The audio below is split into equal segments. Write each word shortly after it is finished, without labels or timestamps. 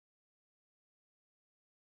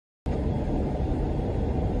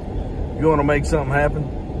You want to make something happen?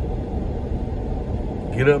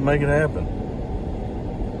 Get up and make it happen.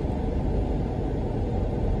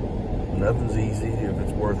 Nothing's easy if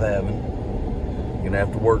it's worth having. You're going to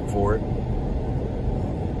have to work for it.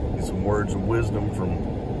 Get some words of wisdom from,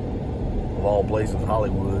 of all places,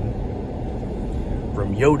 Hollywood.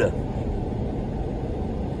 From Yoda.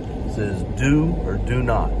 It says, do or do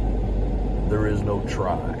not. There is no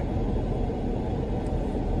try.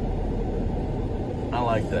 I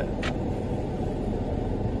like that.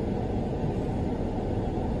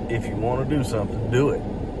 If you want to do something, do it.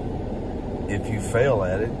 If you fail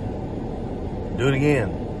at it, do it again.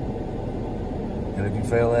 And if you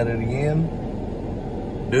fail at it again,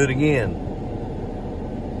 do it again.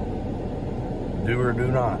 Do or do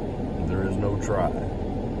not. There is no try.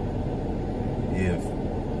 If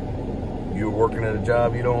you're working at a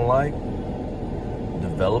job you don't like,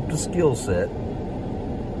 develop the skill set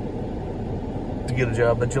to get a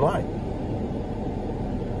job that you like.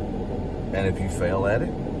 And if you fail at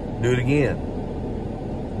it, do it again.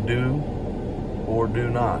 Do or do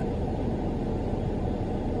not.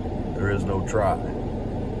 There is no try.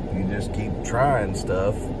 You just keep trying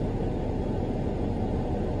stuff,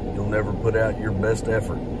 you'll never put out your best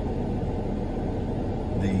effort.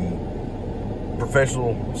 The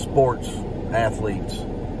professional sports athletes,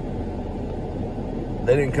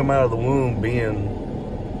 they didn't come out of the womb being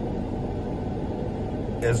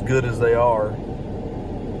as good as they are,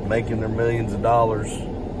 making their millions of dollars.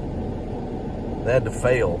 They had to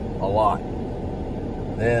fail a lot.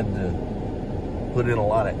 They had to put in a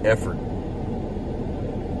lot of effort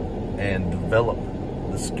and develop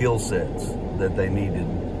the skill sets that they needed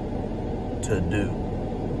to do.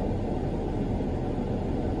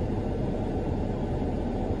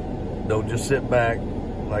 Don't just sit back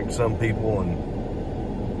like some people and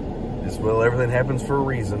just, well, everything happens for a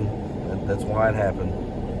reason. That's why it happened.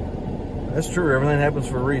 That's true, everything happens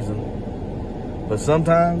for a reason. But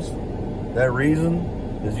sometimes that reason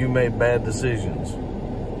is you made bad decisions.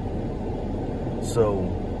 So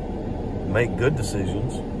make good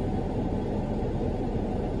decisions,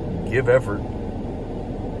 give effort,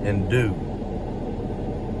 and do.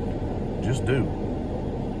 Just do.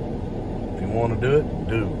 If you want to do it,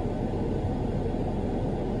 do.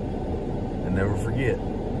 And never forget,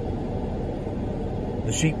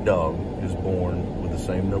 the sheepdog is born with the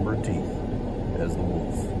same number of teeth as the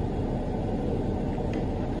wolf.